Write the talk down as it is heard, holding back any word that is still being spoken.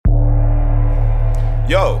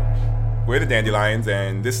Yo, we're the Dandelions,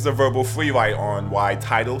 and this is a verbal freewrite on why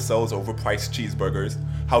Tidal sells overpriced cheeseburgers,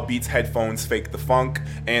 how Beats headphones fake the funk,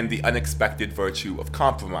 and the unexpected virtue of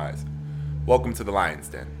compromise. Welcome to the Lions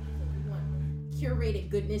Den. Curated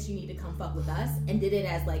goodness, you need to come fuck with us, and did it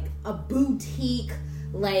as like a boutique,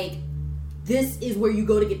 like this is where you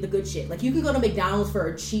go to get the good shit. Like you can go to McDonald's for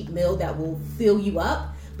a cheap meal that will fill you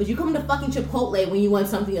up, but you come to fucking Chipotle when you want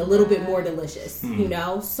something a little bit more delicious, you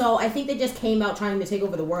know? So I think they just came out trying to take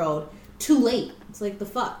over the world too late. It's like, the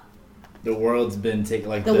fuck? The world's been taken,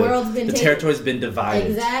 like the territory's been divided.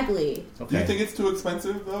 Exactly. Okay. Do you think it's too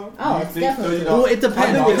expensive though? Oh, it's definitely. Well, it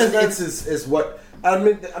depends. I think expense is what I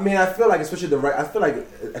mean. I feel like, especially I feel like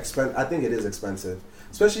I think it is expensive,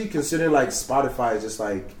 especially considering like Spotify is just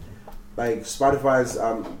like Spotify's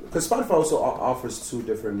because Spotify also offers two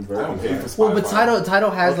different versions. I don't pay for Spotify. Well, but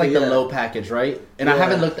Tidal has the low package, right? And I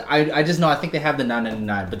haven't looked. I just know I think they have the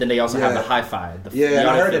 $9.99, but then they also have the hi-fi.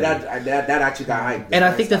 I heard that actually got hyped. And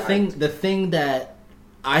I think the thing that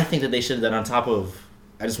I think that they should have done on top of,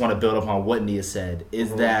 I just want to build upon what Nia said,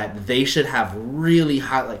 is that they should have really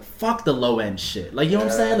high, like, fuck the low end shit. Like, you know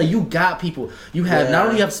what I'm saying? Like, you got people. You have, not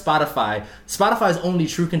only you have Spotify's only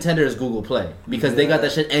true contender is Google Play, because they got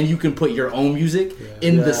that shit, and you can put your own music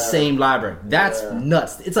in the same library. That's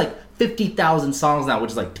nuts. It's like 50,000 songs now,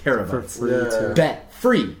 which is like terabytes. For free, too.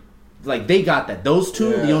 Free. Like, they got that. Those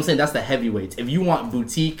two, you know what I'm saying? That's the heavyweights. If you want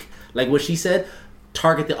boutique, like what she said,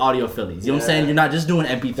 target the audiophiles. You know what I'm saying? You're not just doing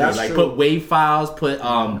MP3. That's like, true. put WAV files, put,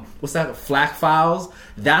 what's that? FLAC files.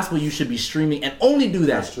 That's what you should be streaming, and only do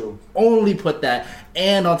that. That's true. Only put that.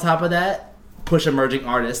 And on top of that, push emerging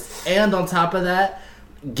artists. And on top of that,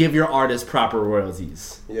 give your artists proper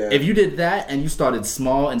royalties. Yeah. If you did that and you started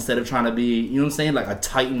small instead of trying to be, you know what I'm saying, like a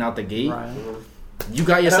Titan out the gate, you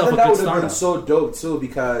got yourself a good startup. That would have been so dope too,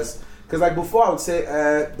 because like before I would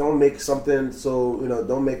say, don't make something so,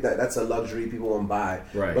 don't make that's a luxury people won't buy.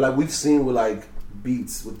 Right. But like we've seen with like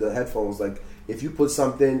Beats, with the headphones, like if you put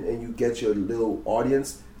something and you get your little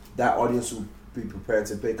audience, that audience will be prepared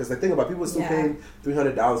to pay. Because the thing about people are still paying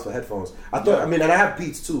 $300 for headphones. I thought, and I have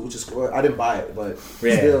Beats too, which is, I didn't buy it, but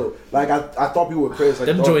still, like I thought people were crazy.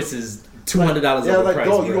 Like, them joints is $200 yeah, like,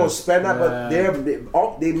 you gonna spend that,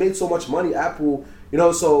 but they made so much money, Apple,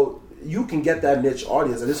 so you can get that niche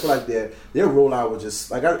audience, and it's like their rollout was just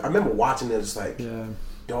like I remember watching it, just like,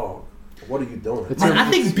 dog, what are you doing? I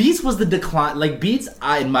think Beats was the decline. Like Beats,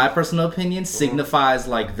 in my personal opinion, signifies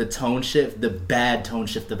like the tone shift, the bad tone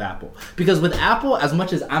shift of Apple. Because with Apple, as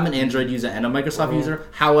much as I'm an Android user and a Microsoft user,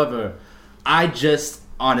 however, I just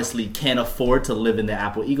honestly can't afford to live in the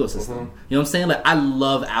Apple ecosystem. You know what I'm saying? Like, I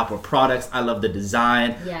love Apple products. I love the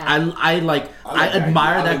design. Yeah. I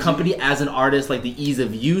admire that company as an artist, like the ease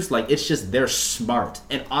of use. Like, it's just, they're smart.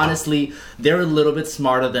 And honestly, they're a little bit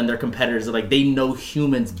smarter than their competitors. Like, they know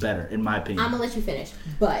humans better, in my opinion. I'm gonna let you finish.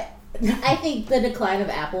 But I think the decline of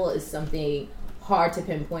Apple is something hard to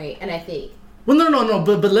pinpoint. And I think... Well, no.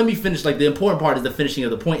 But let me finish. Like, the important part is the finishing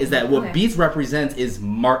of the point. Is that what Beats represents is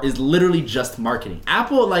literally just marketing.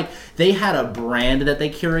 Apple, like, they had a brand that they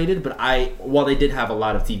curated, but while they did have a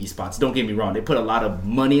lot of TV spots, don't get me wrong, they put a lot of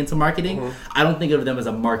money into marketing. I don't think of them as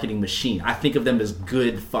a marketing machine. I think of them as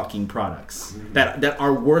good fucking products that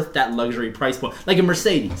are worth that luxury price point. Like a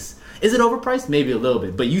Mercedes, is it overpriced? Maybe a little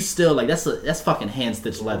bit, but you still like that's fucking hand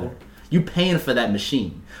stitched leather. You paying for that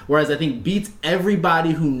machine. Whereas I think Beats,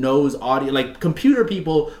 everybody who knows audio, like computer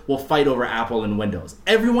people will fight over Apple and Windows.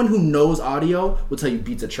 Everyone who knows audio will tell you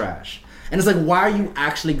Beats are trash. And it's like, why are you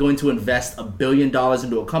actually going to invest $1 billion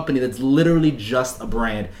into a company that's literally just a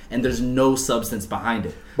brand and there's no substance behind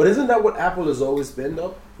it? But isn't that what Apple has always been,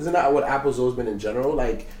 though? Isn't that what Apple's always been in general?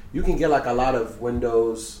 Like, you can get like a lot of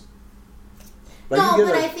Windows. Like, no,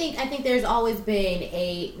 but I think there's always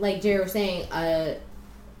been like Jerry was saying,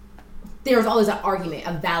 there's always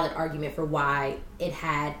a valid argument for why it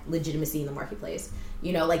had legitimacy in the marketplace.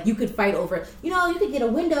 Like you could fight over, you could get a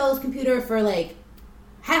Windows computer for like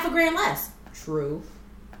 $1,000 less. True.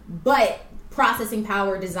 But processing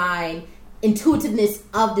power, design, intuitiveness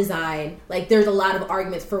of design, like there's a lot of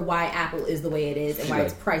arguments for why Apple is the way it is and why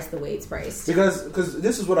it's priced the way it's priced. Because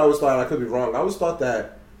this is what I always thought, I could be wrong. I always thought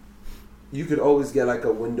that you could always get like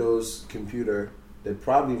a Windows computer that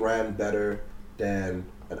probably ran better than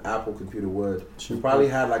an Apple computer would. You probably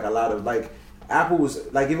had like a lot of like Apple was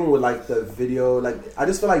like, even with like the video, like I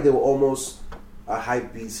just feel like they were almost a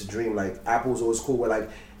hype beats dream. Like Apple was always cool, where like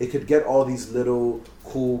it could get all these little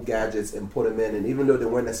cool gadgets and put them in, and even though they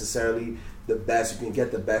weren't necessarily the best, you can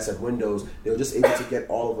get the best at Windows. They were just able to get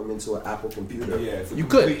all of them into an Apple computer. Yeah, it's a you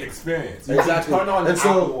complete could experience. You exactly. Can turn on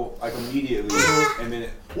Apple like immediately, and then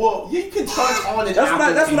you can turn on an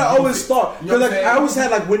Apple. That's what I always thought. Because like I always had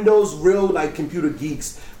like Windows real like computer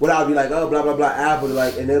geeks. Where I'd be like, oh blah blah blah Apple,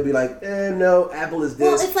 like, and they'll be like, no, Apple is this.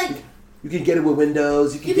 Well, it's like you can get it with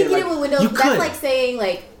Windows. You can get it with Windows. That's like saying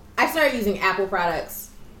like I started using Apple products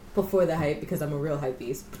before the hype because I'm a real hype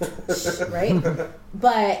beast, right?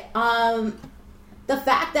 But the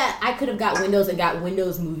fact that I could have got Windows and got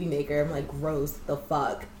Windows Movie Maker, I'm like, gross the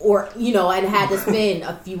fuck. Or, I'd had to spend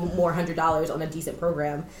a few more $100s on a decent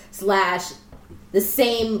program / the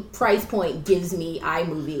same price point gives me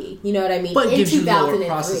iMovie. You know what I mean? But it gives you lower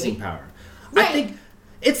processing power. Right. I think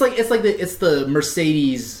it's the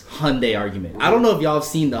Mercedes Hyundai argument. I don't know if y'all have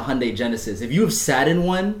seen the Hyundai Genesis. If you have sat in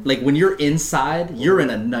one, like when you're inside, you're in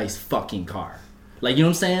a nice fucking car. Like, you know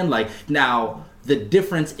what I'm saying? Like, now the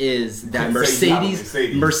difference is that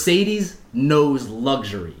Mercedes knows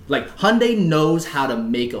luxury. Like, Hyundai knows how to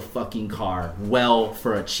make a fucking car well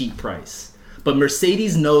for a cheap price. But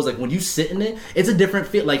Mercedes knows, like, when you sit in it, it's a different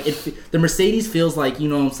feel. Like, the Mercedes feels like, you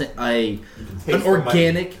know what I'm saying, an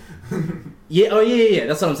organic. Yeah.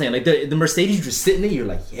 That's what I'm saying. Like, the Mercedes, you just sit in it, you're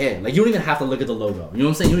like, yeah. Like, you don't even have to look at the logo. You know what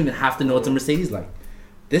I'm saying? You don't even have to know it's a Mercedes. Like,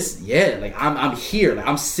 this, yeah. Like, I'm here. Like,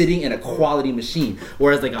 I'm sitting in a quality machine.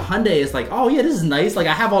 Whereas, like, a Hyundai is like, oh, yeah, this is nice. Like,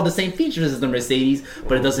 I have all the same features as the Mercedes,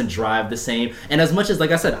 but it doesn't drive the same. And as much as,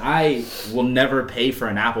 like I said, I will never pay for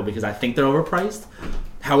an Apple because I think they're overpriced.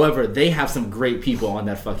 However, they have some great people on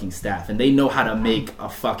that fucking staff, and they know how to make a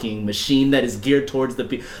fucking machine that is geared towards the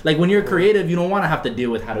people. Like, when you're creative, you don't want to have to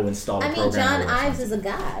deal with how to install a program. John Ives is a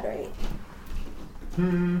god, right?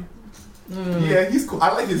 Yeah, he's cool.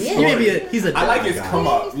 I like his story. He's a I like his come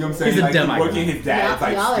up. You know what I'm saying? He's a like, working his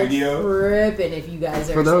dad's y'all studio. Are tripping if you guys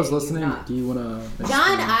are. For those listening, do you want to?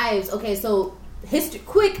 John Ives. Okay, so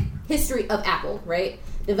quick history of Apple, right?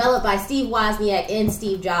 Developed by Steve Wozniak and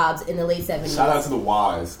Steve Jobs in the late 70s. Shout out to the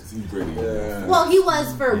Woz, because he's pretty. Yeah. Well, he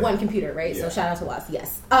was for one computer, right? Yeah. So shout out to Woz,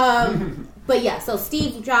 yes. But yeah, so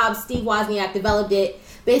Steve Wozniak developed it.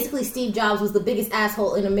 Basically, Steve Jobs was the biggest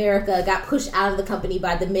asshole in America, got pushed out of the company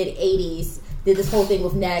by the mid-'80s, did this whole thing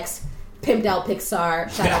with Next, pimped out Pixar,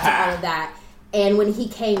 shout out to all of that. And when he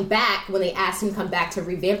came back, when they asked him to come back to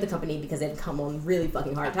revamp the company because it had come on really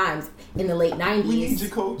fucking hard times in the late 90s. We need you,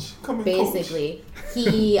 coach. Come and basically, coach.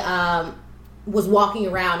 He was walking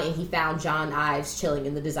around and he found John Ives chilling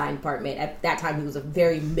in the design department. At that time, he was a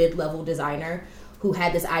very mid-level designer who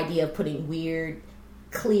had this idea of putting weird,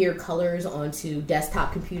 clear colors onto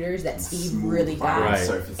desktop computers that Steve really got.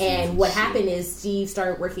 Right. And what happened is Steve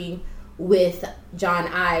started working with John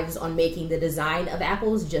Ives on making the design of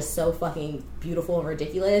Apples just so fucking beautiful and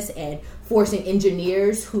ridiculous, and forcing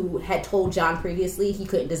engineers who had told John previously he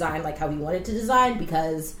couldn't design like how he wanted to design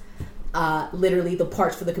because literally the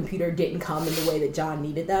parts for the computer didn't come in the way that John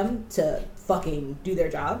needed them to fucking do their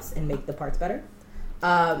jobs and make the parts better.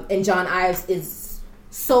 And John Ives is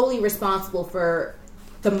solely responsible for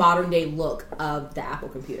the modern day look of the Apple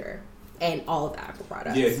computer and all of the Apple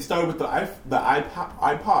products. Yeah, he started with the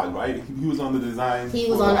iPod, right? He was on the design. He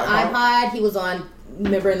was on the iPod. He was on,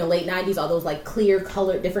 remember in the late 90s, all those like clear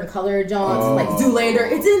color, different color Johns, like Zoolander.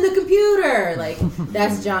 It's in the computer. Like,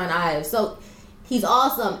 that's John Ives. So he's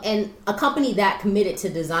awesome. And a company that committed to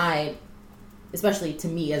design, especially to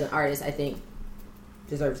me as an artist, I think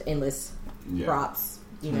deserves endless props.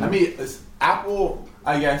 You know? I mean, Apple,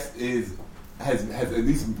 I guess, has at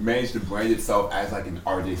least managed to brand itself as like an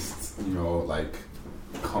artist, like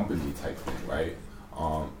company type thing, right?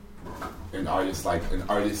 An artist, tech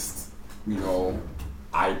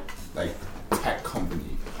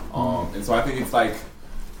company. And so I think it's like,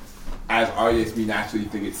 as artists, we naturally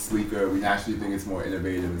think it's sleeker, we naturally think it's more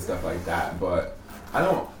innovative and stuff like that. But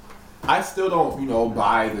I still don't,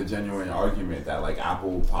 buy the genuine argument that like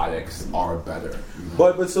Apple products are better.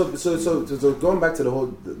 But so going back to the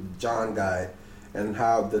whole John guy and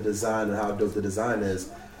how the design and how dope the design is,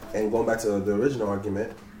 and going back to the original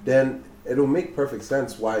argument, then it'll make perfect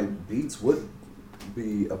sense why Beats would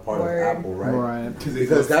be a part of Apple, right?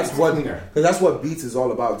 Because that's what Beats is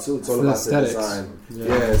all about too. It's all about the design.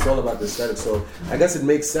 Yeah, it's all about the aesthetics. So I guess it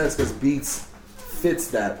makes sense because Beats fits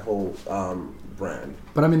that whole brand.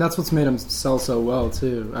 But I mean, that's what's made them sell so well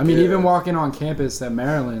too. I mean, even walking on campus at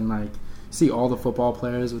Maryland, like see all the football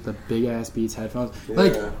players with the big ass Beats headphones.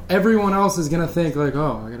 Like everyone else is gonna think like,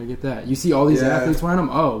 oh, I gotta get that. You see all these athletes wearing them.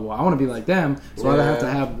 Oh, well, I want to be like them, so I have to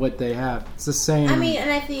have what they have. It's the same. I mean, and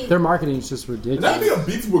I think their marketing is just ridiculous. I think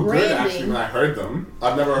Beats were good actually when I heard them.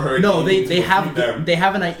 I've never heard. No, they have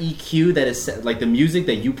an EQ that is like the music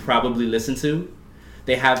that you probably listen to.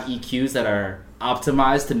 They have EQs that are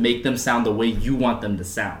optimized to make them sound the way you want them to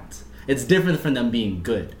sound. It's different from them being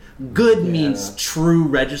good. Good means true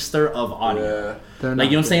register of audio. Like, you know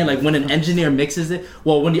what I'm saying? Like when an engineer mixes it,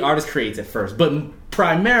 well, when the artist creates it first, but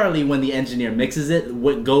primarily when the engineer mixes it,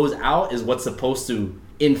 what goes out is what's supposed to,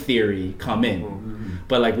 in theory, come in. Mm-hmm.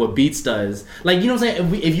 But like what Beats does, like, you know what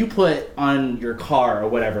I'm saying? If you put on your car or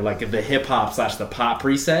whatever, like the hip hop / the pop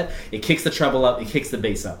preset, it kicks the treble up, it kicks the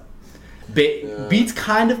bass up. Beats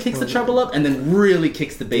kind of kicks the treble up and then really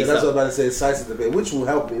kicks the bass up. That's what I was about to say. It sizes the bass, which will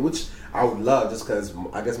help me, which I would love, just because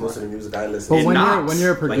I guess most of the music I listen to. But when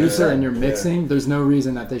you're a producer and you're mixing, there's no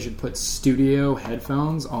reason that they should put studio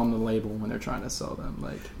headphones on the label when they're trying to sell them.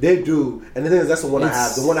 Like they do, and the thing is, that's the one I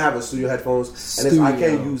have. The one I have is studio headphones, and I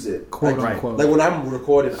can't use it, quote unquote. Like when I'm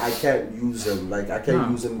recording, I can't use them. Like I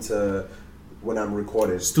can't use them to when I'm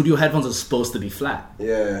recording. Studio headphones are supposed to be flat.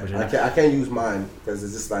 Yeah, I can't use mine because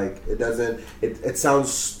it's just like it doesn't. It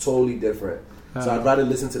sounds totally different. So I'd rather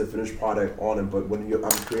listen to the finished product on it, but when I'm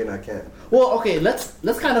creating, I can't. Well, okay, let's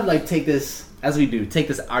kind of like take this, as we do, take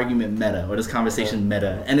this argument meta, or this conversation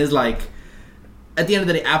meta, and it's like, at the end of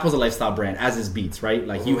the day, Apple's a lifestyle brand, as is Beats, right?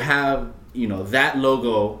 Like you have, that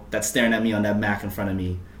logo that's staring at me on that Mac in front of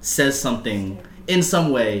me says something in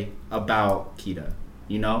some way about Kida,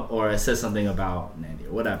 or it says something about Nandi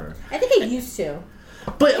or whatever. I think it used to.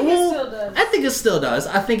 But I think it still does.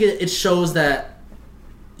 I think it shows that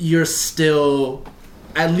you're still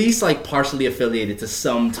at least like partially affiliated to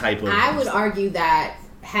some type of. I would argue that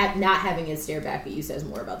not having it stare back at you says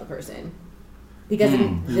more about the person, because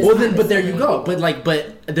but there you go.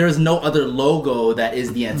 But there's no other logo that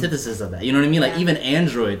is the antithesis of that. You know what I mean? Like even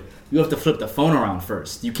Android, you have to flip the phone around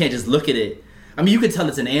first. You can't just look at it. I mean, you can tell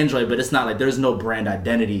it's an Android, but it's not like there's no brand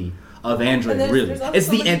identity of Android, really. There's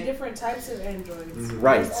different types of Androids.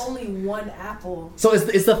 Right. There's only one Apple. So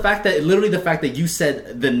it's the fact that you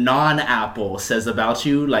said the non-Apple says about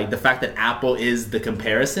you, like the fact that Apple is the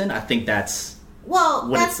comparison. I think that's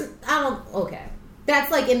that's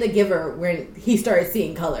like in The Giver when he started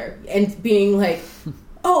seeing color and being like,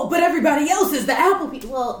 oh, but everybody else is the Apple people.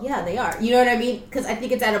 Well, yeah, they are. You know what I mean? Because I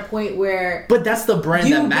think it's at a point where. But that's the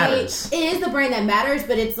brand that matters. It is the brand that matters,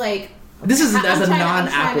 but it's like. This isn't as a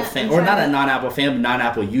non-Apple fan, or not a non-Apple fan, but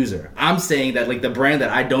non-Apple user. I'm saying that like the brand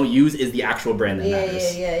that I don't use is the actual brand that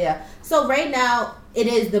matters. Yeah. So right now, it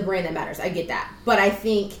is the brand that matters. I get that. But I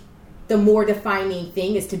think the more defining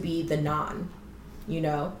thing is to be the non,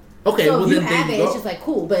 Okay, so well if then you have it, it's just like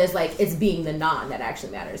cool, but it's like it's being the non that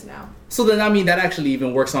actually matters now. So then, I mean, that actually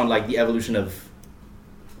even works on like the evolution of,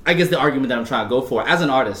 I guess, the argument that I'm trying to go for as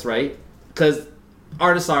an artist, right? Because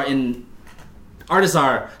artists are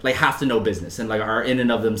like have to know business and like are in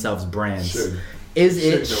and of themselves brands. Should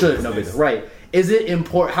know business, right? Is it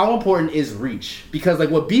important? How important is reach? Because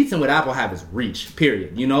like what Beats and what Apple have is reach.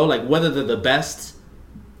 Period. Like whether they're the best,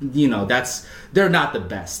 they're not the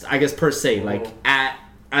best, I guess per se. Like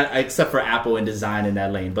except for Apple in design in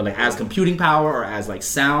that lane, but like as computing power or as like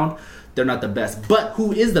sound, they're not the best. But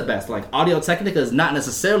who is the best? Like Audio-Technica is not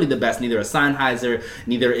necessarily the best. Neither is Sennheiser.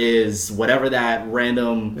 Neither is whatever that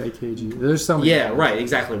random AKG. There's so many. Yeah, right,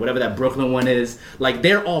 exactly. Whatever that Brooklyn one is. Like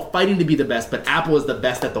they're all fighting to be the best, but Apple is the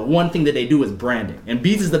best at the one thing that they do is branding. And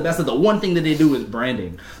Beats is the best at the one thing that they do is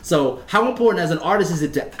branding. So how important as an artist is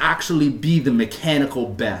it to actually be the mechanical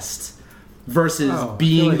best? Versus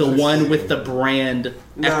being the one with the brand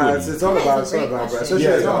equity. It's all about brand. Especially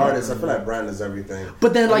as an artist, I feel like brand is everything.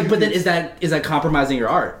 But then, is that compromising your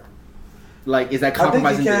art? Like, is that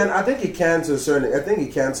compromising? I think it can to a certain. I think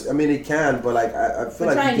it can. I mean, it can, but like I feel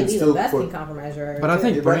like you can still. Compromise your art. But I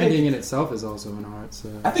think branding in itself is also an art. So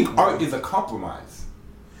I think art is a compromise.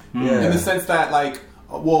 Yeah. In the sense that, like,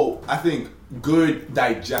 I think good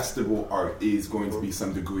digestible art is going to be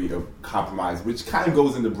some degree of compromise, which kind of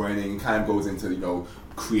goes into branding, kind of goes into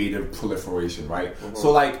creative proliferation, right?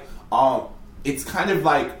 So like it's kind of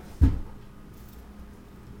like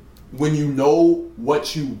when you know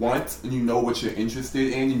what you want and you know what you're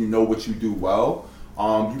interested in and you know what you do well,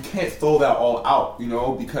 you can't throw that all out,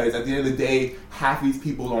 because at the end of the day, half these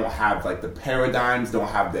people don't have like the paradigms, don't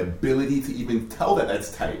have the ability to even tell that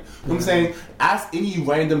that's tight. You know what I'm saying? Ask any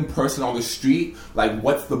random person on the street, like,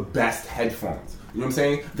 what's the best headphones? You know what I'm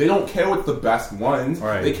saying? They don't care what's the best ones.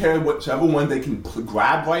 Right. They care whichever one they can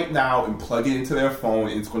grab right now and plug it into their phone,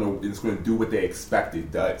 and it's gonna do what they expect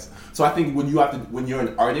it does. So I think when you're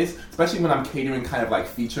an artist, especially when I'm catering kind of like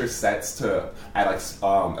feature sets at a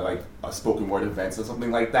spoken word events or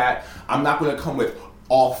something like that, I'm not gonna come with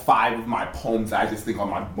all 5 of my poems that I just think are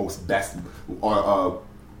my most best or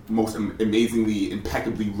most amazingly,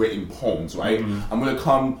 impeccably written poems, right? I'm going to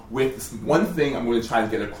come with one thing I'm going to try to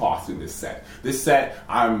get across in this set. This set,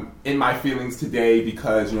 I'm in my feelings today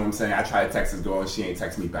because, you know what I'm saying, I tried to text this girl and she ain't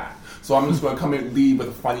text me back. So I'm just going to come and lead with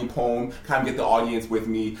a funny poem, kind of get the audience with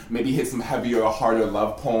me, maybe hit some heavier, harder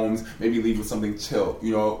love poems, maybe lead with something chill,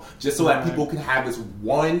 you know, just so that people can have this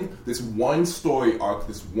one story arc,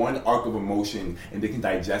 this one arc of emotion, and they can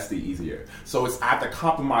digest it easier. So I have to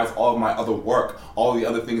compromise all of my other work, all the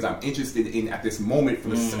other things I'm interested in at this moment for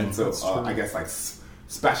the sense of, I guess, like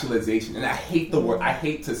specialization. And I hate the word. I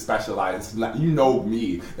hate to specialize. It's not, you know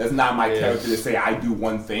me. That's not my character to say I do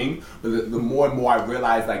one thing. But the more and more I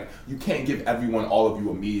realize, like, you can't give everyone all of you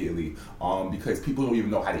immediately, because people don't even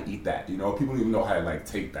know how to eat that. You know, people don't even know how to like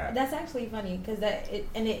take that. That's actually funny because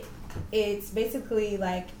it's basically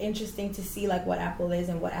like interesting to see like what Apple is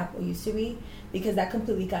and what Apple used to be, because that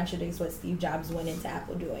completely contradicts what Steve Jobs went into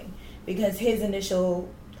Apple doing, because his initial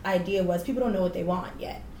idea was people don't know what they want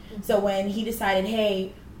yet. So when he decided,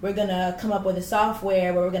 hey, we're gonna come up with a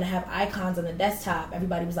software where we're gonna have icons on the desktop,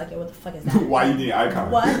 everybody was like, yo, what the fuck is that? Why you need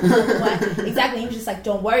icons? What? Exactly. He was just like,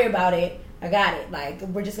 don't worry about it, I got it. Like,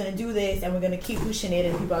 we're just gonna do this and we're gonna keep pushing it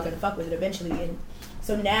and people are gonna fuck with it eventually. And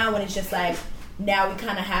so now when it's just like, now we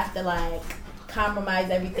kind of have to like compromise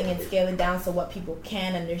everything and scale it down so what people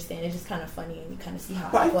can understand. It's just kind of funny, and you kind of see how.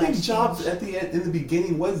 But I think Jobs at the end, in the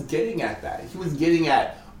beginning, was getting at that. He was getting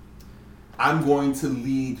at, I'm going to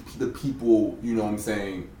lead the people. You know what I'm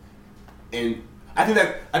saying? And I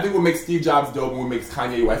think what makes Steve Jobs dope and what makes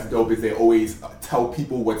Kanye West dope is they always tell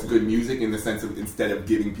people what's good music in the sense of instead of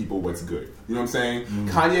giving people what's good. You know what I'm saying?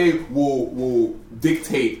 Kanye will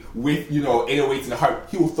dictate with, you know, 808s and heart.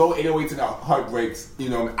 He will throw 808s and heartbreaks, you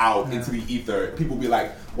know, out into the ether. People be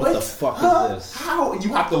like, what the fuck is this? How? And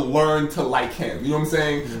you have to learn to like him. You know what I'm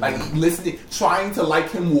saying? Like, listening, trying to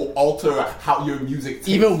like him will alter how your music tastes.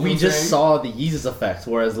 Even we just saw the Yeezus effect,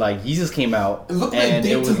 whereas like Yeezus came out and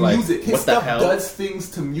it was like, music. His what the stuff hell? does things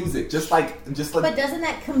to music, just like. But doesn't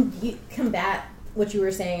that combat what you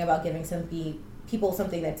were saying about giving people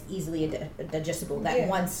something that's easily digestible? That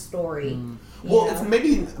one story. Well, it's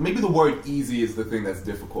maybe the word easy is the thing that's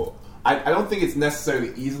difficult. I don't think it's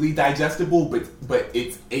necessarily easily digestible, but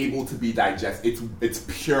it's able to be digested. It's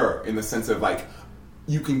pure in the sense of like,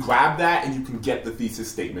 you can grab that and you can get the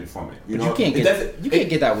thesis statement from it. You know, you can't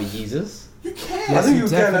get that with Yeezus. You can. I think you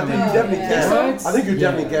can. I think you definitely can. What? I think you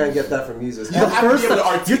definitely can get that from Yeezus. You don't have to be able to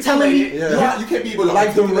articulate you're telling me it. You can't be able to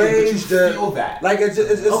like the articulate it, range, but you feel that. Like it's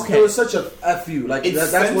okay. it was such a fu. Like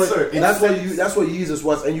It's that's what Yeezus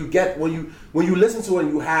was, and you get when you listen to it,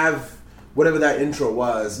 and you have whatever that intro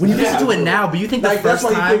was. When you listen to it now, but you think like, the first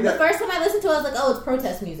time... The first time I listened to it, I was like, oh, it's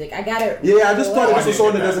protest music. I got it. Yeah, I just thought it was a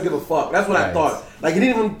song that doesn't give a fuck. That's what I thought. Like, he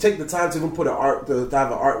didn't even take the time to even put to have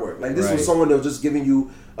an artwork. Like, this was someone that was just giving you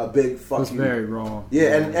a big fuck you. It was very raw.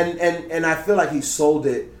 Yeah, and I feel like he sold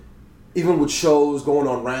it, even with shows, going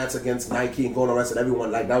on rants against Nike and going on rants at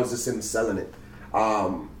everyone. Like, that was just him selling it.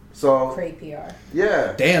 So great PR.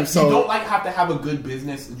 Yeah. Damn. So you don't like have to have a good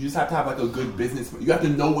business. You just have to have like a good business. You have to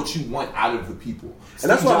know what you want out of the people.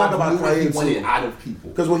 And that's what I like about Kanye too. Wanted out of people.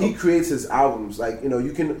 Because when he creates his albums, like, you know,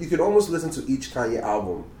 you can almost listen to each Kanye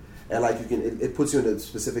album, and like it puts you in a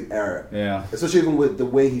specific era. Yeah. Especially even with the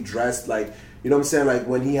way he dressed, like, you know what I'm saying? Like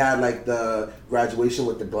when he had like the graduation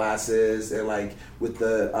with the glasses and like with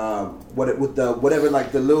the whatever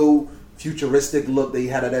like the little futuristic look that he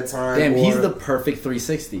had at that time. Damn, he's the perfect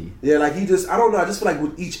 360. Yeah, like he just, I don't know, I just feel like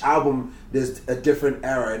with each album there's a different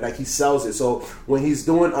era and like he sells it. So when he's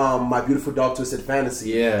doing My Beautiful Dark Twisted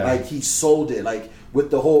Fantasy, like he sold it. Like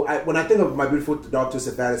with the whole, when I think of My Beautiful Dark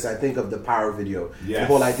Twisted Fantasy, I think of the Power video. The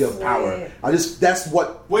whole idea of power. I just, that's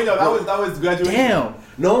what. Wait, no, that was graduation. Damn.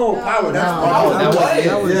 No, power.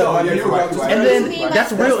 That was and then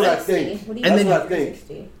that's real. What I think. And what I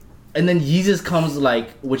think. And then Yeezus comes,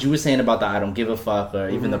 like, what you were saying about the I don't give a fuck, or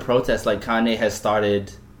even the protest, like, Kanye has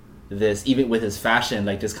started this, even with his fashion,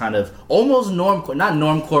 like, this kind of almost normcore, not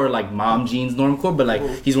normcore, like, mom jeans normcore, but, like,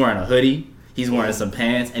 he's wearing a hoodie, he's wearing some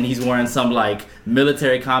pants, and he's wearing some, like,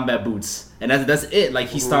 military combat boots. And that's it. Like,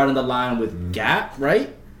 he's starting the line with Gap,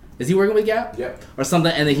 right? Is he working with Gap? Yep. Or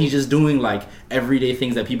something, and then he's just doing, like, everyday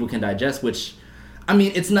things that people can digest, which... I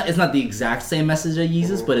mean, it's not the exact same message as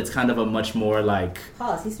Yeezus, but it's kind of a much more like.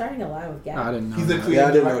 Pause. He's starting a line with Gap. I didn't know. He's that. a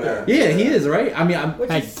creative director. Yeah, he is, right? I mean, Which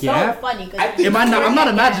is Gap? so funny. I'm not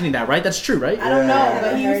imagining that, right? That's true, right? I don't know, Yeah.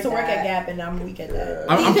 but he used to work at Gap, and I'm weak at that.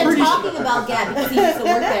 I'm We've been pretty talking about Gap because he used to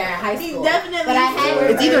work there at high school. He definitely But I used to had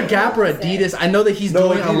work It's either Gap or Adidas. I know that he's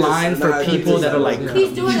doing a Adidas. line for Nah, people Adidas. that are like. Yeah.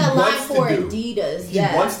 He's doing He a line wants to for do. Adidas. He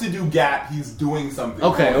Yeah. wants to do Gap. He's doing something.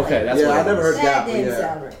 Okay, that's Yeah, what I never heard That Gap. didn't Yeah.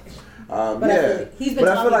 sound right. But But I feel like he's been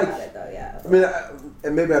I talking feel like, about it, though, yeah. I mean,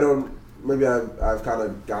 and maybe I don't. Maybe I've kind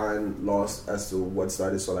of gotten lost as to what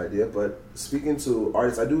started this whole idea. But speaking to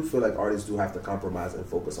artists, I do feel like artists do have to compromise and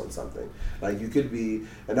focus on something. Like you could be,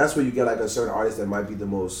 and that's where you get like a certain artist that might be the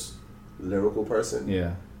most lyrical person.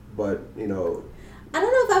 Yeah. But I don't know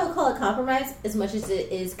if I would call it compromise as much as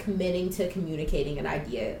it is committing to communicating an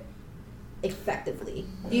idea effectively.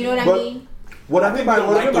 Do you know what I mean? What I mean by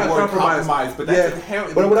compromise, but that's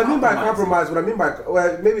inherently But what I mean by compromising. compromise,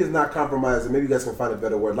 well, maybe it's not compromise, and maybe you guys can find a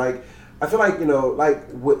better word. Like, I feel like I don't know.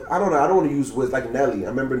 I don't want to use words like Nelly. I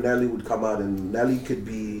remember Nelly would come out, and Nelly could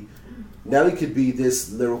be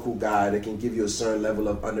this lyrical guy that can give you a certain level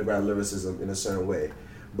of underground lyricism in a certain way,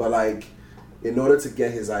 but like, in order to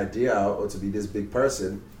get his idea out or to be this big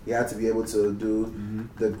person, he had to be able to do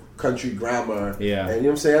the country grammar. Yeah. And you know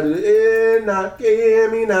what I'm saying? I do the, now,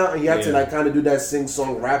 hear me now. And he had to like kind of do that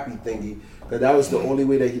sing-song rappy thingy. Because that was the only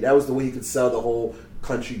way that was the way he could sell the whole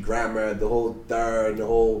country grammar, the whole third, the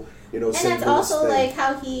whole, And that's also like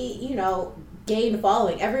how he, gained a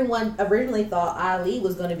following. Everyone originally thought Ali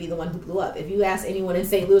was going to be the one who blew up. If you ask anyone in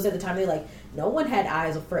St. Louis at the time, they're like, no one had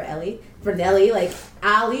eyes for Nelly. Like,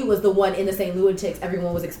 Ali was the one in the St. Louis chicks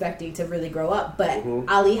everyone was expecting to really grow up. But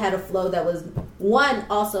Ali had a flow that was, one,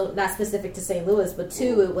 also not specific to St. Louis, but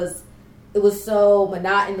two, it was so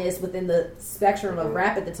monotonous within the spectrum of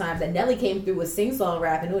rap at the time that Nelly came through with sing-song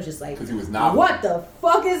rap, and it was just like, because he was novel. What the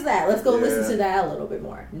fuck is that? Let's go listen to that a little bit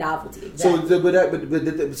more. Novelty.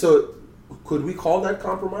 Exactly. So could we call that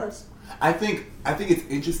compromise? I think it's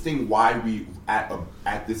interesting why we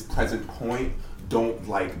at this present point don't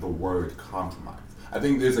like the word compromise. I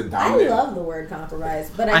think there's a dominant. I love the word compromise,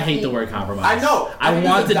 but I hate the word compromise. I know. I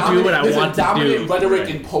want to do what I want to do. There's a dominant rhetoric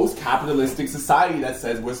in post-capitalistic society that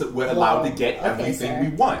says we're allowed to get everything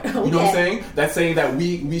we want. You know what I'm saying? That's saying that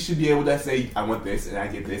we should be able to say, I want this, and I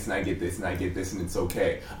get this, and I get this, and I get this, and it's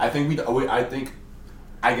okay.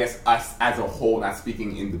 I guess us as a whole, not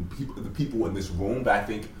speaking in the people in this room, but I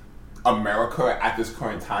think America at this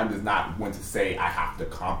current time does not want to say I have to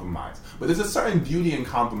compromise. But there's a certain beauty in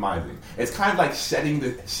compromising. It's kind of like shedding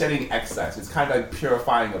excess. It's kind of like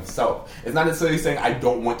purifying of self. It's not necessarily saying I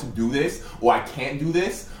don't want to do this or I can't do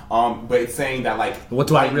this. But it's saying that, like, what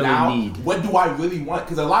do I really need? What do I really want?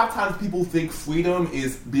 Because a lot of times people think freedom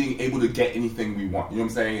is being able to get anything we want. You know what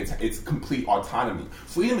I'm saying? It's complete autonomy.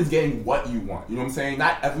 Freedom is getting what you want. You know what I'm saying?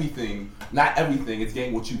 Not everything. It's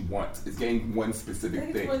getting what you want. It's getting one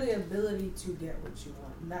specific thing. It's for the ability to get what you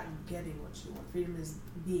want, not getting what you want. Freedom is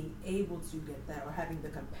being able to get that or having the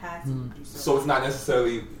capacity to do so. So it's not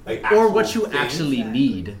necessarily like or what you things. actually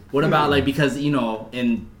need. What about like, because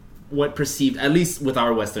in what perceived, at least with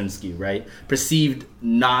our Western skew, right? Perceived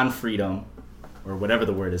non-freedom, or whatever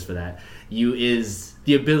the word is for that, is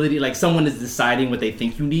the ability, like someone is deciding what they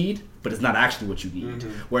think you need, but it's not actually what you need.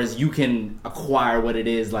 Whereas you can acquire what it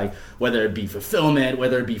is, like whether it be fulfillment,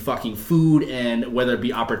 whether it be fucking food, and whether it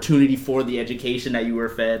be opportunity for the education that you were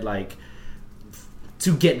fed, like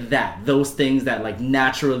to get those things that like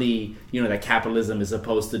naturally, that capitalism is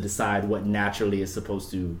supposed to decide what naturally is supposed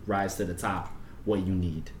to rise to the top, what you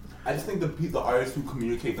need. I just think the artists who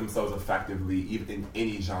communicate themselves effectively, even in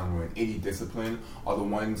any genre, in any discipline, are the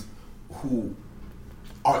ones who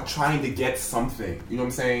are trying to get something. You know what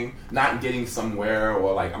I'm saying? Not getting somewhere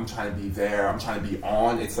or like, I'm trying to be there, I'm trying to be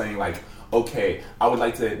on. It's saying like, okay, I would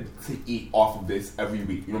like to eat off of this every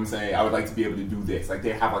week. You know what I'm saying? I would like to be able to do this. Like,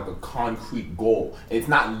 they have like a concrete goal. And it's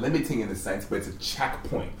not limiting in a sense, but it's a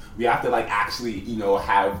checkpoint. We have to like actually,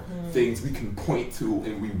 have things we can point to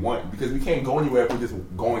and we want, because we can't go anywhere if we're just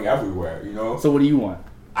going everywhere, So what do you want?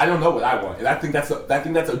 I don't know what I want, and I think that's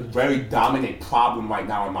a very dominant problem right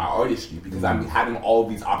now in my artistry, because I'm having all of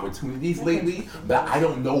these opportunities lately, but I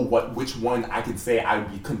don't know which one I could say I'd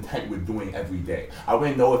be content with doing every day. I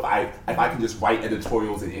wouldn't know if I can just write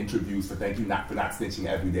editorials and interviews for thank you for not snitching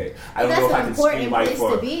every day. I don't know if I can screenwrite for. That's an important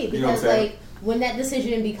place to be, because like when that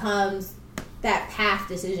decision becomes that path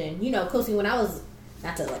decision, Kosi, when I was.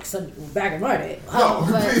 Not to like back in my day. No,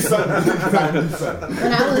 please, son.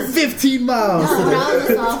 When I was 15 miles. No, when I was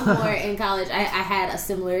a sophomore in college, I had a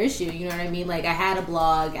similar issue. You know what I mean? Like, I had a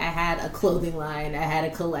blog, I had a clothing line, I had a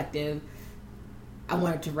collective. I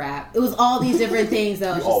wanted to rap. It was all these different things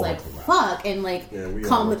that I was just like, fuck, and like,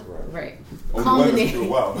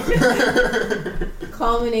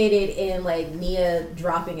 culminated in like Nia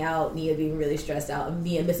dropping out, Nia being really stressed out, and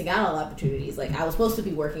Nia missing out on opportunities. Like, I was supposed to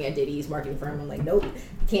be working at Diddy's marketing firm. I'm like, nope,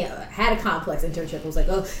 can't. Had a complex internship. I was like,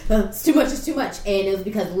 it's too much. And it was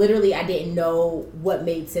because literally I didn't know what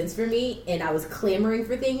made sense for me, and I was clamoring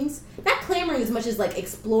for things. Not clamoring as much as like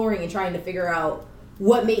exploring and trying to figure out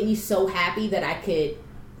what made me so happy that I could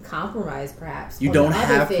compromise, perhaps. You don't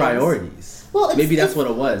have priorities. Well, maybe that's what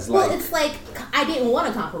it was. Well, it's like I didn't want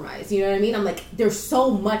to compromise. You know what I mean? I'm like, there's so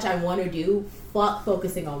much I want to do. Fuck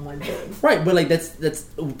focusing on one thing. Right, but like that's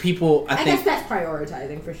people. I think guess that's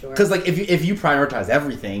prioritizing for sure. Because like if you prioritize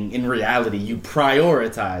everything, in reality you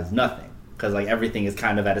prioritize nothing. Because like everything is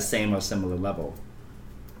kind of at a same or similar level.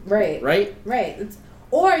 Right. Right.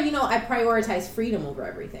 Or I prioritize freedom over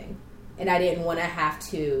everything. And I didn't want to have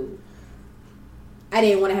to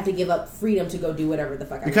give up freedom to go do whatever the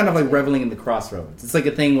fuck I You're kind of like reveling in the crossroads. It's like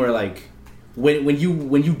a thing where like when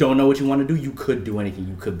you don't know what you want to do, you could do anything.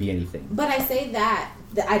 You could be anything. But I say that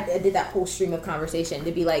I did that whole stream of conversation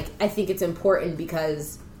to be like, I think it's important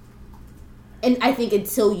because, and I think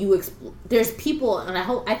until you there's people, and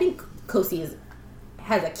I think Kosi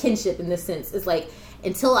has a kinship in this sense. It's like,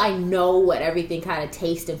 until I know what everything kind of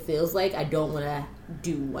tastes and feels like, I don't want to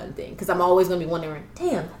do one thing, because I'm always going to be wondering,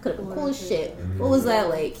 damn, that could have been cool as shit. What was that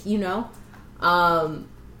like, and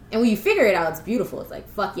when you figure it out, it's beautiful. It's like,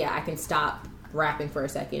 fuck yeah, I can stop rapping for a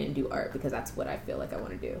second and do art, because that's what I feel like I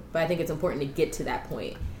want to do. But I think it's important to get to that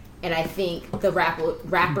point. And I think the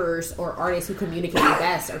rappers or artists who communicate the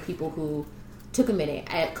best are people who took a minute.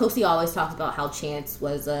 Kosi always talks about how Chance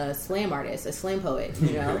was a slam artist, a slam poet,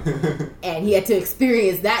 and he had to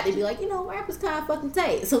experience that to be like, rap was kind of fucking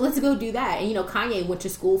tight, so let's go do that. And Kanye went to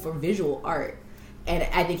school for visual art, and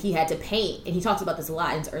I think he had to paint, and he talks about this a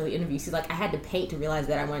lot in his early interviews. He's like, I had to paint to realize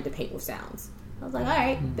that I wanted to paint with sounds. I was like, all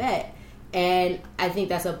right, bet. And I think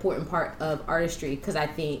that's an important part of artistry, because I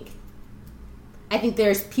think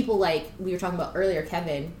there's people like we were talking about earlier,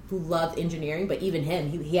 Kevin, who loved engineering, but even him,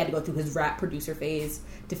 he had to go through his rap producer phase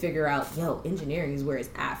to figure out, engineering is where it's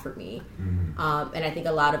at for me. Mm-hmm. And I think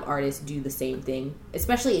a lot of artists do the same thing,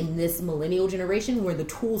 especially in this millennial generation where the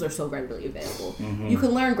tools are so readily available. Mm-hmm. You can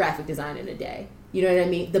learn graphic design in a day. You know what I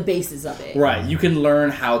mean? The basis of it. Right. You can learn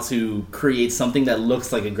how to create something that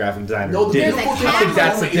looks like a graphic designer did. I think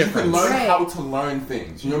that's the difference. You can learn how to learn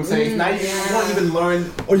things. You know what I'm saying? It's not even, you don't even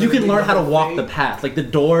learn... Or you can learn how to walk the path. Like the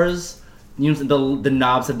doors, the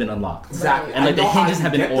knobs have been unlocked. Exactly. And like the hinges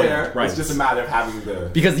have been oiled. Right. It's just a matter of having the...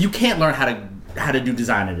 Because you can't learn how to do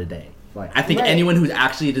design in a day. Like, I think anyone who's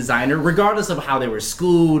actually a designer, regardless of how they were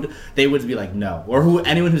schooled, they would be like, no. Or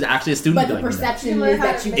anyone who's actually a student would be like, no. But the perception is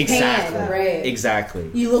that you can. Right.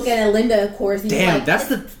 Exactly. You look at a Linda course and damn, you're like,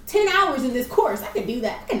 that's 10 hours in this course. I can do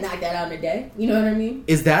that. I can knock that out in a day. You know what I mean?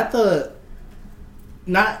 Is that I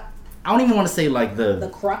don't even want to say like the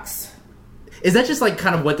crux. Is that just like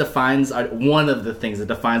kind of what defines one of the things that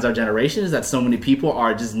defines our generation, is that so many people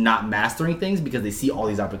are just not mastering things because they see all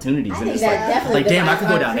these opportunities, and it's like damn, I could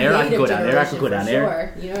go down there, I could go down there, I could go down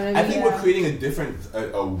there. You know what I mean? I think we're creating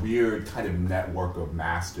a weird kind of network of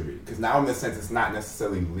mastery, because now in the sense it's not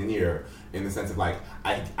necessarily linear, in the sense of like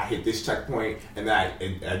I hit this checkpoint and then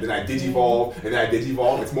I digivolve and then I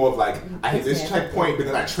digivolve. It's more of like I hit this checkpoint, but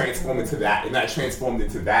then I transform into that, and then I transformed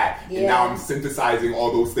into that, and now I'm synthesizing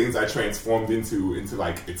all those things I transformed into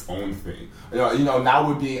like its own thing. Now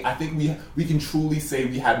would be, I think we can truly say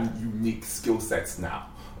we have unique skill sets now.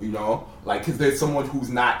 Because there's someone who's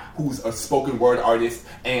a spoken word artist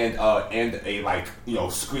and a like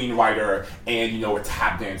screenwriter and a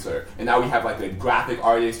tap dancer, and now we have like a graphic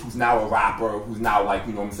artist who's now a rapper, who's now like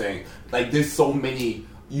what I'm saying, like there's so many.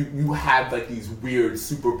 You have like these weird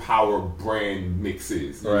superpower brand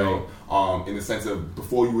mixes, you know, in the sense of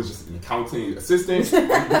before you was just an accounting assistant, and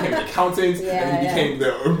you became an accountant, and then you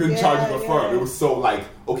became in charge of a firm. It was so like,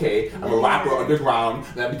 okay, I'm a rapper underground,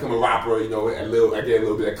 then I become a rapper, I get a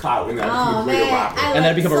little bit of clout, and then I become a greater rapper, and then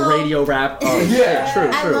I become a radio rap. True.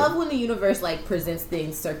 I love when the universe like presents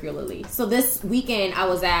things circularly. So this weekend I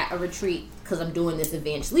was at a retreat because I'm doing this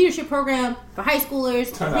advanced leadership program for high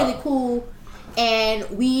schoolers. Really cool. And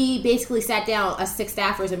we basically sat down as 6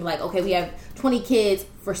 staffers and were like, okay, we have 20 kids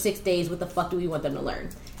for 6 days. What the fuck do we want them to learn?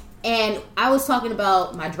 And I was talking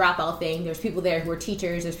about my dropout thing. There's people there who are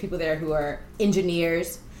teachers. There's people there who are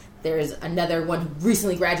engineers. There's another one who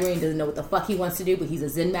recently graduated and doesn't know what the fuck he wants to do, but he's a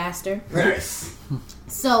Zen master. Right? Yes.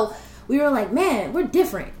 So we were like, man, we're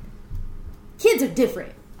different. Kids are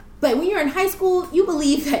different. But when you're in high school, you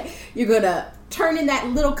believe that you're going to turn in that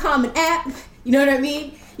little common app. You know what I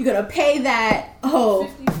mean? You're gonna pay that $54.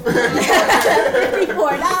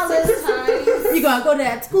 You're gonna go to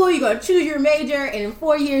that school. You're gonna choose your major, and in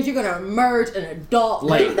 4 years, you're gonna emerge an adult,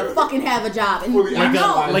 ready to fucking have a job. And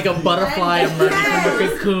like a butterfly emerging from a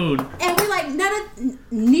cocoon. And we're like,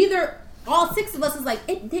 neither. All 6 of us is like,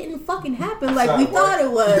 it didn't fucking happen like we thought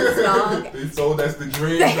it was, dog. They sold us the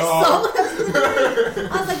dream, dog.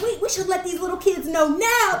 I was like, we should let these little kids know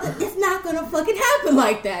now that it's not gonna fucking happen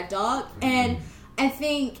like that, dog. And I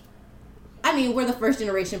think, we're the first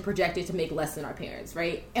generation projected to make less than our parents,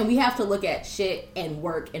 right? And we have to look at shit and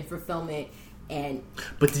work and fulfillment and.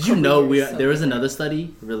 But did you know there was another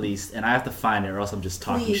study released, and I have to find it or else I'm just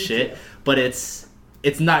talking shit. But it's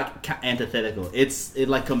not antithetical. It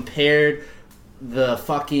like compared the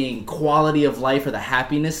fucking quality of life or the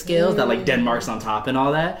happiness scales that like Denmark's on top and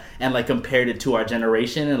all that, and like compared it to our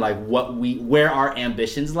generation and like where our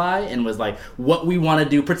ambitions lie, and was like what we want to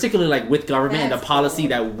do, particularly like with government and the policy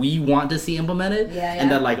that we want to see implemented, and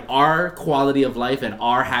that like our quality of life and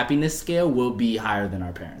our happiness scale will be higher than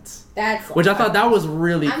our parents. Which I thought that was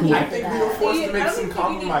really cool. I think we were forced to make some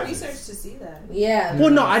compromises. Research to see that. Yeah. Well,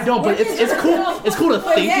 no, I don't. But it's cool. It's cool to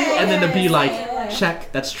think it and then to be like,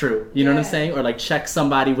 check. That's true. You know what I'm saying? Or like check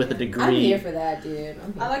somebody with a degree. I'm here for that, dude.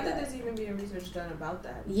 I like that there's even being research done about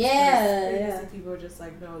that. Yeah. People are just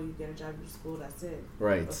like, no, you get a job in school, that's it.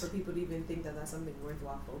 Right. But for people to even think that that's something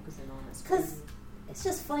worthwhile focusing on, that's crazy. It's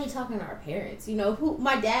just funny talking to our parents. You know,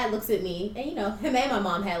 my dad looks at me, and him and my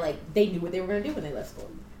mom had they knew what they were going to do when they left school.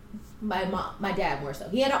 My dad more so.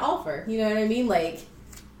 He had an offer. You know what I mean? Like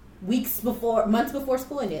months before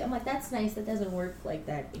school ended. I'm like, that's nice. That doesn't work like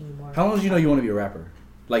that anymore. How long did you know you want to be a rapper?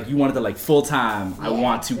 Like you wanted to like full time. I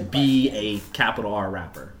want to be a capital R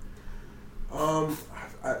rapper.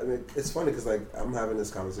 It's funny because like I'm having this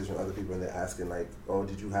conversation with other people and they're asking like, oh,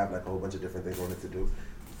 did you have like a whole bunch of different things you wanted to do?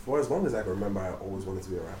 For as long as I can remember, I always wanted to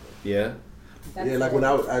be a rapper. Yeah. Like when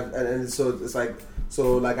and so it's like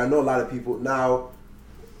I know a lot of people now.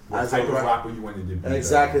 What type of rapper you wanted to be?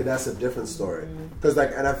 Exactly, that's a different story. Because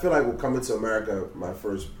and I feel like with Coming to America, my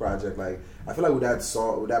first project, I feel like with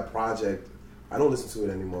that project, I don't listen to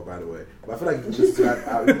it anymore, by the way. But I feel like you can listen to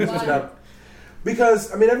that.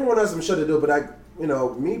 Because everyone else, I'm sure they do, but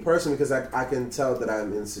me personally, because I can tell that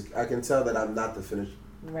I can tell that I'm not the finished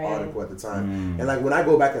article at the time. And like when I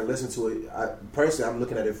go back and listen to it, personally, I'm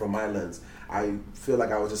looking at it from my lens. I feel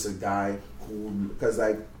like I was just a guy who, because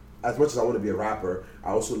as much as I want to be a rapper,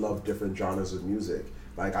 I also love different genres of music.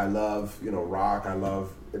 Like I love, rock. I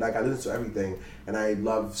love, I listen to everything, and I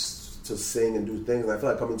love to sing and do things. And I feel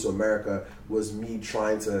like Coming to America was me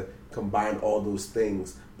trying to combine all those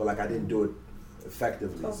things, but I didn't do it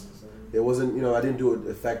effectively. It wasn't, I didn't do it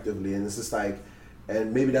effectively, and it's just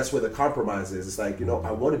and maybe that's where the compromise is. It's I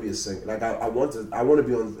want to be a singer. I want to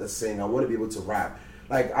be on a sing. I want to be able to rap.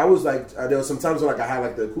 I was there was some times when I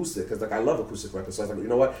had the acoustic, because I love acoustic records. So I was like, you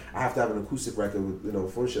know what? I have to have an acoustic record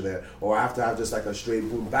with Funsha there, or I have to have just a straight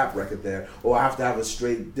boom bap record there, or I have to have a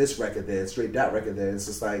straight this record there, straight that record there. It's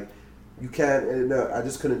just you can't. I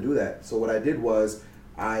just couldn't do that. So what I did was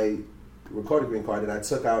I recorded Green Card, and I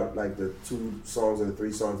took out the 2 songs or the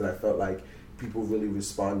 3 songs that I felt like people really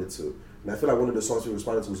responded to. And I feel like one of the songs we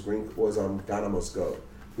responded to was Ghana Must Go,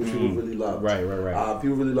 which people really loved. Right.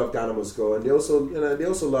 People really loved Ghana Must Go, and they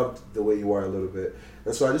also loved The Way You Are a little bit.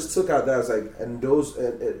 And so I just took out that. I was and those,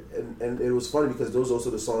 and it was funny because those are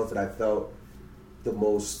also the songs that I felt the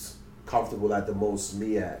most comfortable at, the most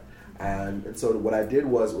me at. And so what I did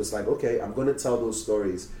was okay, I'm going to tell those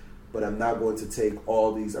stories, but I'm not going to take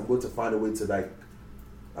all these. I'm going to find a way to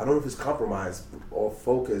I don't know if it's compromise or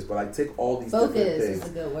focus, but take all these different things. Focus is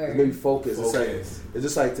a good word. Maybe focus. It's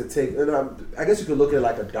just to take. And I guess you could look at it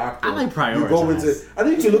like a doctor. I like prioritize. You go into. I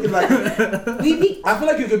think you can look at I feel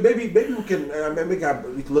like you could maybe we can.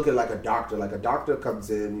 We can look at it like a doctor. Like a doctor comes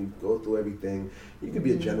in, you go through everything. You could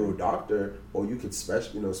be a general doctor, or you could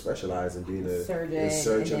specialize in being a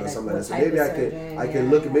surgeon or something like that. So maybe I can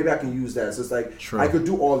look at. Maybe I can use that. So it's True. I could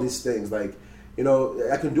do all these things. I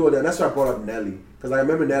can do it. And that's why I brought up Nelly. Because I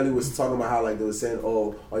remember Nelly was talking about how they were saying,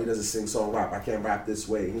 oh, he doesn't sing song rap. I can't rap this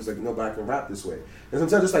way. And he was like, no, but I can rap this way. And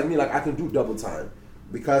sometimes just like me, I can do double time.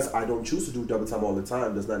 Because I don't choose to do double time all the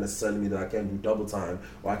time does not necessarily mean that I can't do double time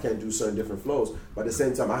or I can't do certain different flows. But at the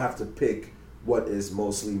same time, I have to pick what is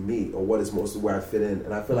mostly me or what is mostly where I fit in.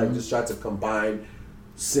 And I feel like just try to combine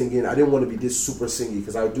singing. I didn't want to be this super singy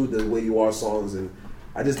because I would do the Way You Are songs and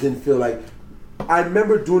I just didn't feel like. I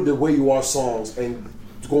remember doing the Way You Are songs and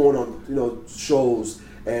going on shows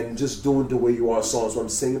and just doing the Way You Are songs. So I'm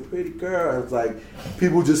singing Pretty Girl and it's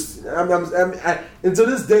people just and to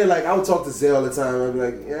this day I would talk to Zay all the time. I'd be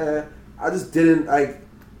like, yeah, I just didn't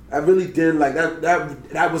I really didn't like that.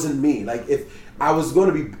 That wasn't me. Like if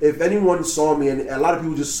anyone saw me, and a lot of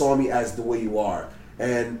people just saw me as the way you are.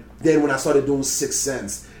 And then when I started doing 6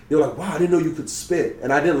 cents, they were like, "Wow, I didn't know you could spit,"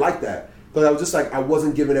 and I didn't like that because I was just like, I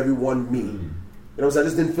wasn't giving everyone me. You know what I'm saying? I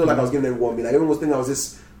just didn't feel like I was giving everyone me. Like everyone was thinking I was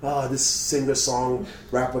this singer, song,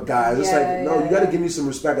 rapper guy. I was just no, you got to give me some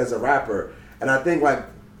respect as a rapper. And I think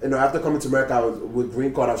after coming to America with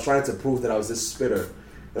Green Card, I was trying to prove that I was this spitter.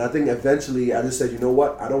 And I think eventually I just said, you know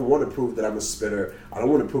what? I don't want to prove that I'm a spitter. I don't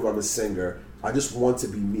want to prove I'm a singer. I just want to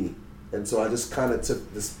be me. And so I just kind of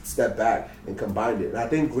took this step back and combined it. And I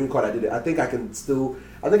think Green Card, I did it. I think I can still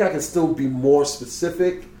be more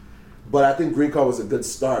specific, but I think Green Card was a good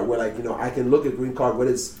start where I can look at Green Card, what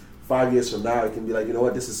it's 5 years from now, it can be like, you know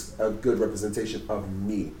what, this is a good representation of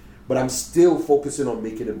me. But I'm still focusing on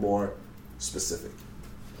making it more specific.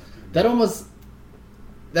 That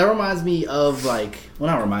reminds me of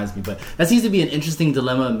not reminds me, but that seems to be an interesting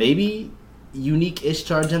dilemma. Maybe unique-ish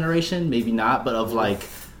to our generation, maybe not, but of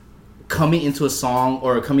coming into a song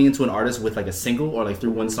or coming into an artist with a single or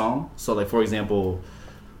through one song. So for example,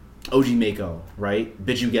 OG Mako, right?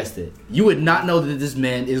 Bitch, you guessed it. You would not know that this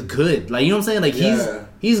man is good. You know what I'm saying?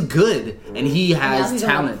 He's good and he has he's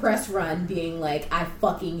talent. On a press run, being I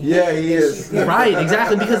fucking hate he is. Right,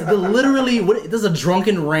 exactly, because there's a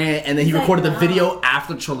drunken rant, and then he recorded the video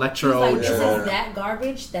after Trolectro. This is that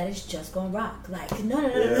garbage that is just gonna rock.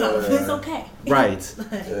 No, it's okay. Right.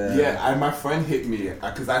 And my friend hit me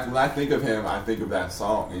because when I think of him, I think of that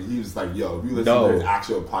song, and he was like, "Yo, if you listen to his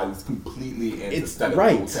actual pod, it's completely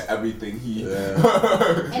antithetical to everything he."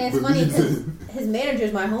 And it's funny because his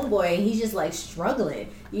manager's my homeboy, and he's just struggling.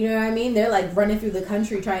 You know what I mean? They're running through the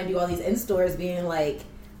country trying to do all these in-stores, being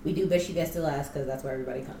we do Bitch You Guessed It last because that's where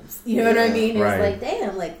everybody comes. You know what I mean? And it's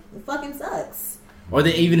damn, it fucking sucks. Or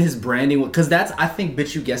even his branding, because I think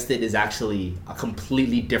Bitch You Guessed It is actually a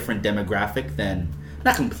completely different demographic than,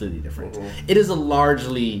 not completely different. Mm-hmm. It is a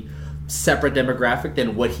largely separate demographic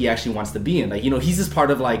than what he actually wants to be in. He's just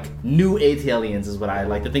part of new aliens is what I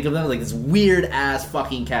like to think of them, this weird ass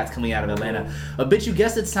fucking cats coming out of Atlanta. A Bitch You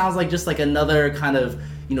Guessed It sounds like just another kind of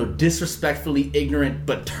disrespectfully ignorant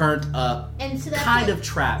but turned up kind of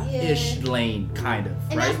trap-ish lane, kind of.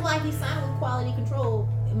 And right? that's why he signed with Quality Control,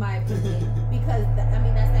 in my opinion, because that's that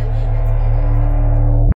lane.